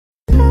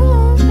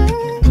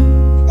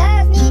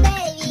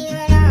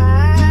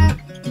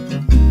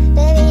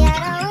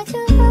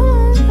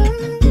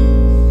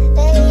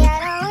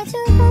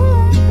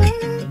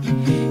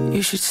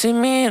see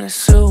me in a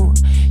suit.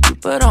 You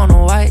put on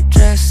a white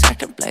dress, I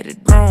can play the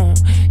groom.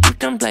 You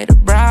can play the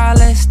bride,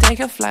 let's take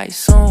a flight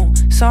soon.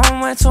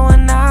 Somewhere to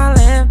an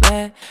island,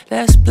 babe.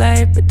 Let's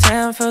play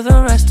pretend for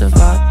the rest of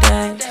our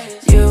day.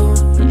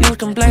 You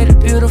can play the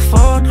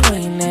beautiful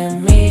queen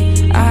and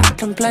me. I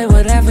can play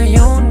whatever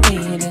you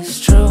need, it's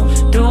true.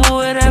 Do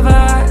whatever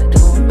I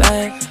do,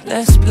 babe.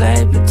 Let's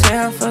play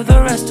pretend for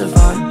the rest of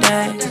our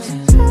days.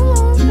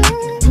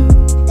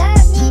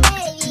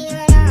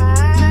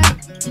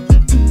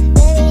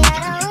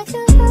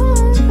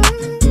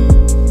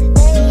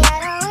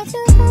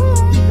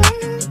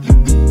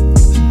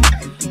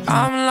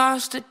 I'm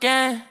lost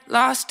again,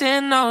 lost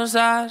in those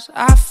eyes.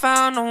 I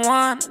found the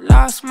one,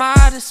 lost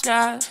my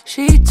disguise.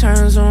 She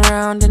turns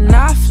around and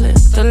I flip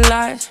the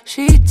lights.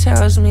 She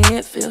tells me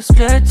it feels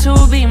good to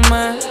be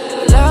mine.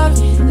 Love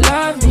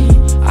me,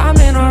 I'm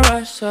in a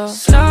rush, so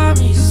start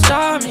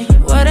me,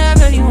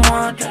 whatever you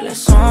want, girl,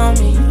 it's on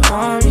me.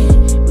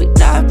 We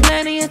got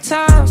plenty of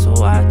time, so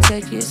I'll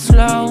take it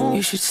slow.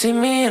 You should see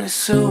me in a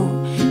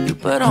suit. You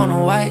put on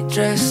a white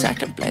dress, I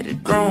can play the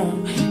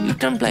groom. You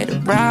can play the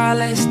bride,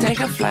 let's take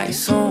a flight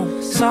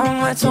soon.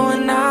 Somewhere to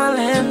an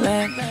island,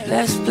 babe.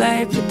 Let's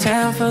play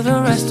pretend for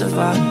the rest of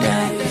our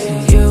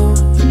days.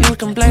 You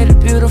can play the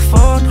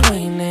beautiful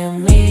queen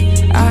and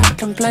me. I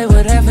can play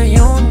whatever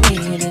you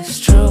need, it's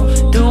true.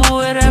 Do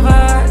whatever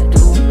I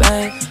do,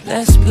 babe.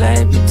 Let's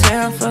play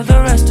pretend for the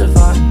rest of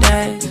our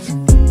days.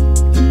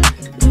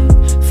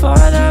 For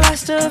the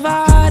rest of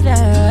our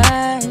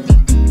days.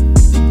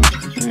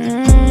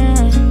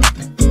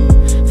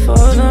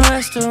 For the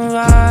rest of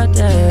our